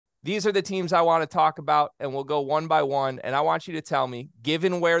these are the teams I want to talk about, and we'll go one by one. And I want you to tell me,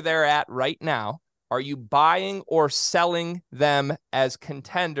 given where they're at right now, are you buying or selling them as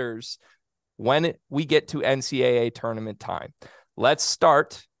contenders when we get to NCAA tournament time? Let's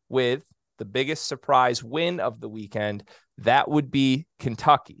start with the biggest surprise win of the weekend. That would be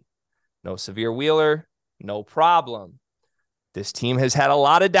Kentucky. No Severe Wheeler, no problem. This team has had a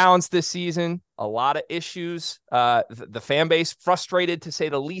lot of downs this season, a lot of issues. The fan base frustrated, to say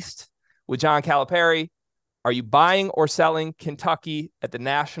the least, with John Calipari. Are you buying or selling Kentucky at the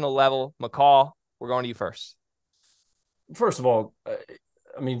national level? McCall, we're going to you first. First of all,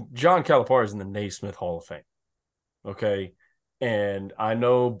 I mean, John Calipari is in the Naismith Hall of Fame. Okay. And I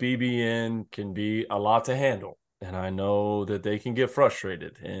know BBN can be a lot to handle. And I know that they can get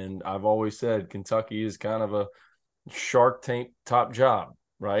frustrated. And I've always said Kentucky is kind of a Shark Tank top job,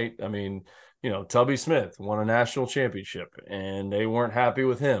 right? I mean, Tubby Smith won a national championship and they weren't happy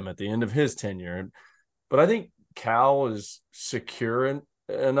with him at the end of his tenure. But I think Cal is secure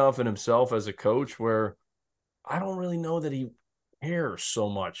enough in himself as a coach where I don't really know that he cares so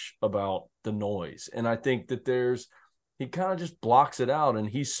much about the noise. And I think that he kind of just blocks it out, and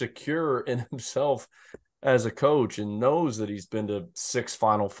he's secure in himself as a coach and knows that he's been to 6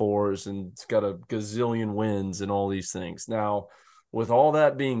 Final Fours and it's got a gazillion wins and all these things. Now, with all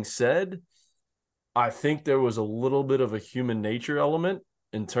that being said, I think there was a little bit of a human nature element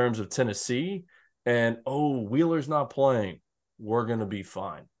in terms of Tennessee. And, Wheeler's not playing. We're going to be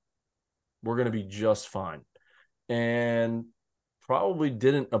fine. We're going to be just fine. And probably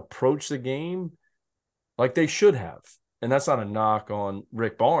didn't approach the game like they should have. And that's not a knock on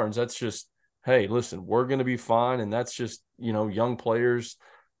Rick Barnes. That's just, hey, listen, we're going to be fine. And that's just, young players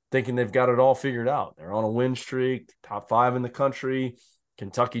thinking they've got it all figured out. They're on a win streak, top 5 in the country.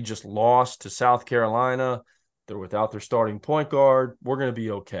 Kentucky just lost to South Carolina. They're without their starting point guard. We're going to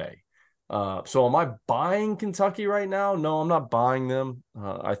be okay. So am I buying Kentucky right now? No, I'm not buying them.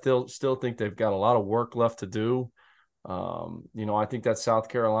 I still think they've got a lot of work left to do. I think that South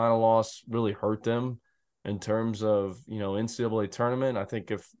Carolina loss really hurt them in terms of, NCAA tournament. I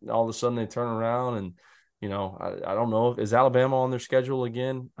think if all of a sudden they turn around and, I don't know, is Alabama on their schedule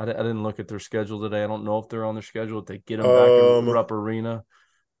again? I didn't look at their schedule today. I don't know if they're on their schedule, if they get them back in Rupp Arena.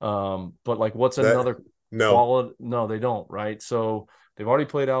 But like, what's another quality? No, they don't, right? So they've already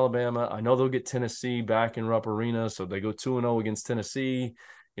played Alabama. I know they'll get Tennessee back in Rupp Arena. So they go 2-0 against Tennessee.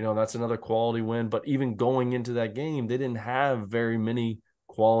 That's another quality win. But even going into that game, they didn't have very many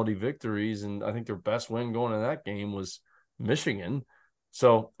quality victories. And I think their best win going into that game was Michigan.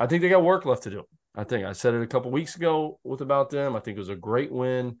 So I think they got work left to do. I think I said it a couple weeks ago about them. I think it was a great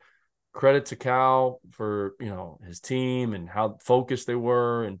win. Credit to Cal for, his team and how focused they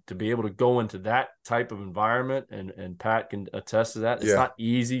were, and to be able to go into that type of environment. And Pat can attest to that. It's not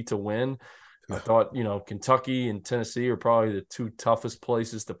easy to win. I thought, Kentucky and Tennessee are probably the 2 toughest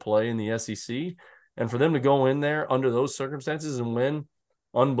places to play in the SEC. And for them to go in there under those circumstances and win,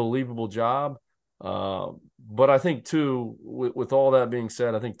 unbelievable job. But I think, too, with all that being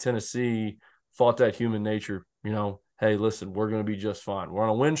said, I think Tennessee fought that human nature. Hey, listen, we're going to be just fine. We're on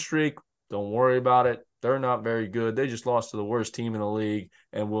a win streak. Don't worry about it. They're not very good. They just lost to the worst team in the league,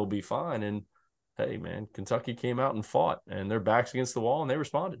 and we'll be fine. And, hey, man, Kentucky came out and fought, and their backs against the wall, and they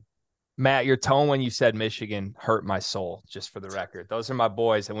responded. Matt, your tone when you said Michigan hurt my soul, just for the record. Those are my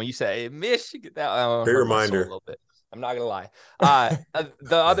boys. And when you say, hey, Michigan, that hurt my soul a little bit. I'm not going to lie.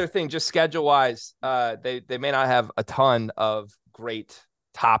 The other thing, just schedule-wise, they may not have a ton of great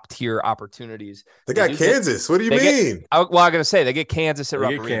top-tier opportunities. They got Kansas. What do you mean? I'm going to say, they get Kansas at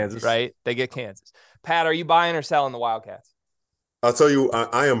Rupp Arena, right? They get Kansas. Pat, are you buying or selling the Wildcats? I'll tell you,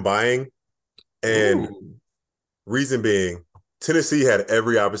 I am buying. And reason being, Tennessee had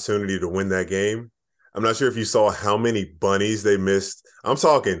every opportunity to win that game. I'm not sure if you saw how many bunnies they missed. I'm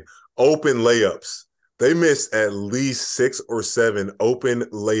talking open layups. They missed at least 6 or 7 open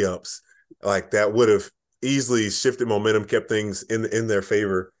layups. Like, that would have easily shifted momentum, kept things in their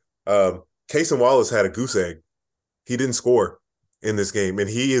favor. Cason Wallace had a goose egg. He didn't score in this game, and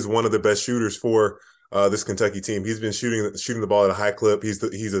he is one of the best shooters for this Kentucky team. He's been shooting the ball at a high clip. He's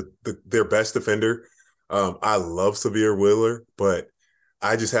their best defender. I love Severe Wheeler, but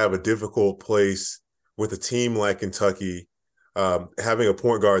I just have a difficult place with a team like Kentucky having a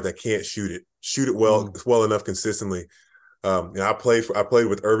point guard that can't shoot it well enough consistently. I played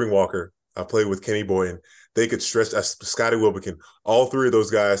with Irving Walker. I played with Kenny Boy, and they could stretch. Scotty Wilbekin. All 3 of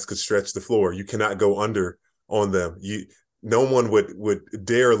those guys could stretch the floor. You cannot go under on them. No one would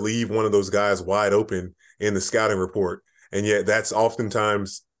dare leave one of those guys wide open in the scouting report, and yet that's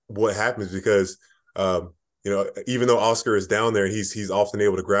oftentimes what happens because even though Oscar is down there and he's often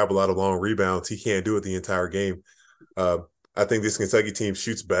able to grab a lot of long rebounds, he can't do it the entire game. I think this Kentucky team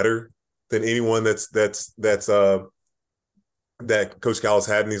shoots better than anyone that Coach Cal has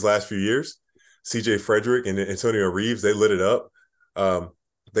had in these last few years. CJ Frederick and Antonio Reeves, they lit it up.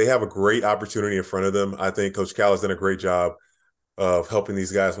 They have a great opportunity in front of them. I think Coach Cal has done a great job of helping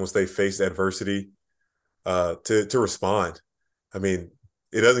these guys once they face adversity to respond. I mean,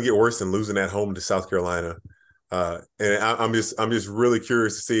 it doesn't get worse than losing at home to South Carolina. And I'm just really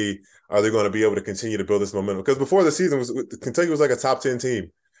curious to see, are they going to be able to continue to build this momentum? Because before the season, Kentucky was like a top 10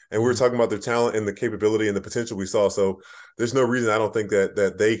 team. And we were talking about their talent and the capability and the potential we saw. So there's no reason I don't think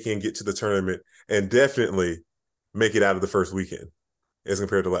that they can get to the tournament and definitely make it out of the first weekend as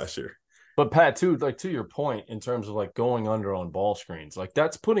compared to last year. But Pat, too, like to your point in terms of like going under on ball screens, like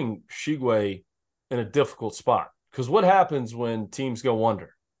that's putting Shigwe in a difficult spot. Because what happens when teams go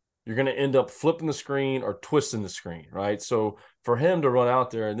under? You're going to end up flipping the screen or twisting the screen, right? So for him to run out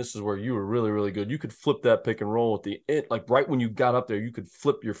there, and this is where you were really, really good, you could flip that pick and roll at the end, like right when you got up there, you could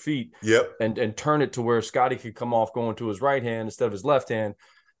flip your feet and turn it to where Scotty could come off going to his right hand instead of his left hand.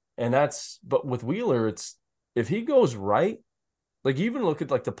 And but with Wheeler, it's if he goes right, like even look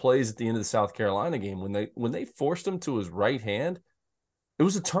at like the plays at the end of the South Carolina game when they forced him to his right hand, it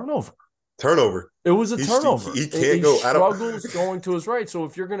was a turnover. It was a turnover. He can't go. He struggles going to his right. So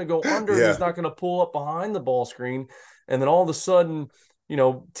if you're going to go under, he's not going to pull up behind the ball screen. And then all of a sudden,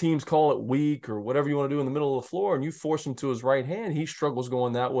 teams call it weak or whatever you want to do in the middle of the floor, and you force him to his right hand. He struggles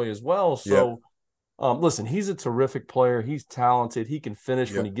going that way as well. So, listen, he's a terrific player. He's talented. He can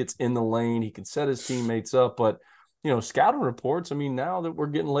finish when he gets in the lane. He can set his teammates up. But, scouting reports, I mean, now that we're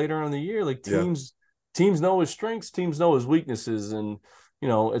getting later in the year, like teams know his strengths, teams know his weaknesses, and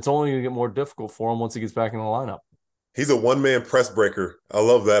it's only going to get more difficult for him once he gets back in the lineup. He's a one-man press breaker. I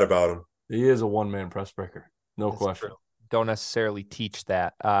love that about him. He is a one-man press breaker. No question. True. Don't necessarily teach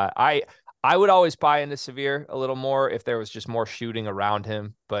that. I would always buy into Severe a little more if there was just more shooting around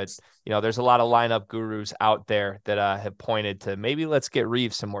him. But, there's a lot of lineup gurus out there that have pointed to maybe let's get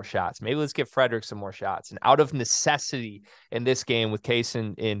Reeves some more shots. Maybe let's get Frederick some more shots. And out of necessity in this game with Case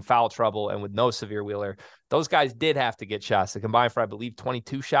in foul trouble and with no Severe Wheeler, those guys did have to get shots. They combined for, I believe,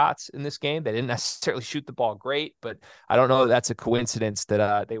 22 shots in this game. They didn't necessarily shoot the ball great, but I don't know that that's a coincidence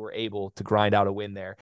that they were able to grind out a win there.